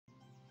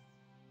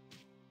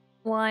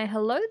Why,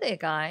 hello there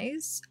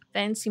guys.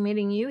 Fancy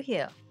meeting you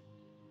here.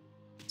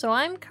 So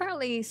I'm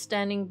currently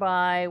standing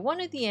by one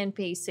of the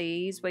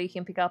NPCs where you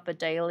can pick up a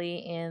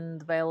daily in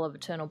the Vale of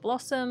Eternal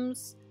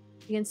Blossoms.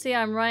 You can see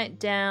I'm right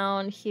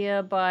down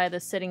here by the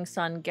Setting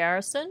Sun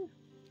Garrison.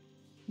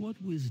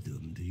 What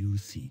wisdom do you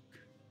seek?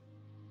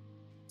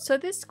 So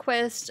this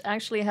quest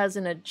actually has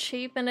an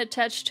achievement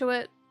attached to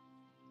it.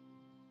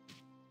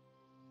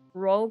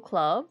 Roll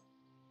Club.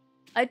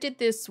 I did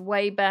this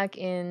way back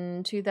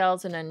in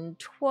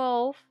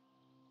 2012.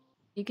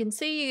 You can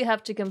see you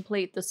have to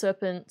complete the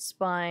Serpent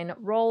Spine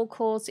roll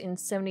course in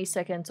 70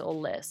 seconds or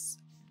less.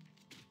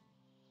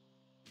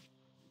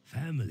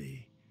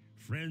 Family,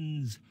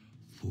 friends,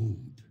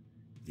 food.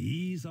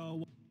 These are...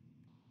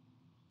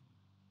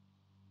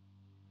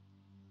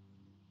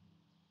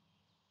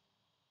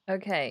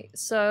 Okay,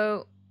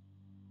 so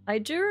I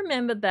do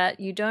remember that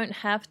you don't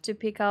have to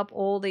pick up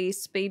all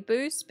these speed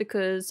boosts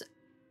because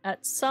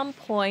at some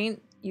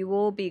point you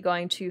will be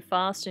going too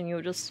fast and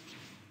you'll just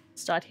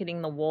start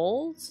hitting the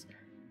walls.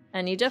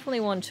 And you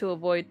definitely want to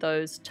avoid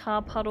those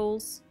tar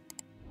puddles.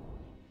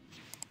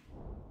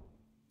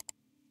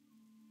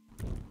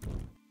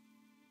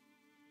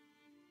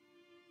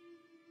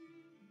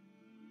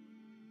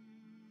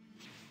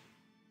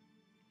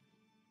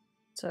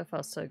 So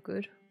far so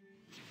good.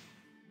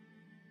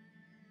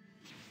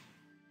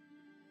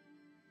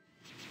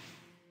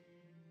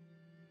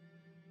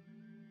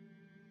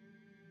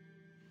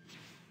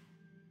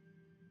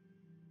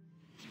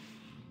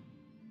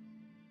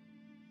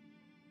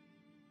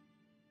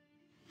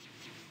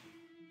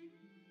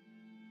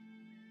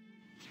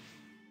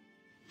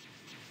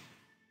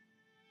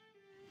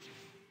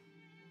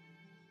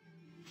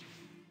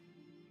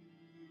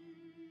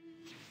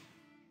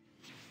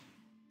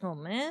 Oh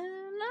man,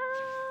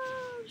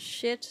 ah,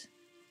 shit.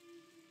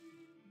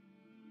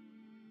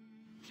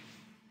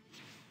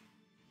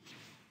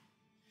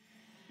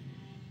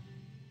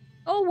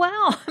 Oh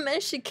wow, I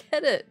managed to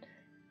get it.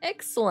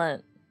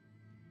 Excellent.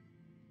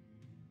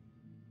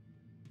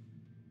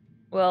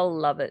 Well,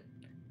 love it.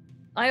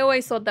 I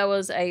always thought that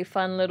was a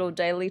fun little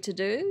daily to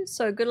do,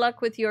 so good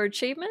luck with your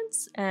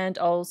achievements, and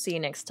I'll see you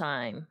next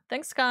time.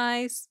 Thanks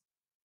guys!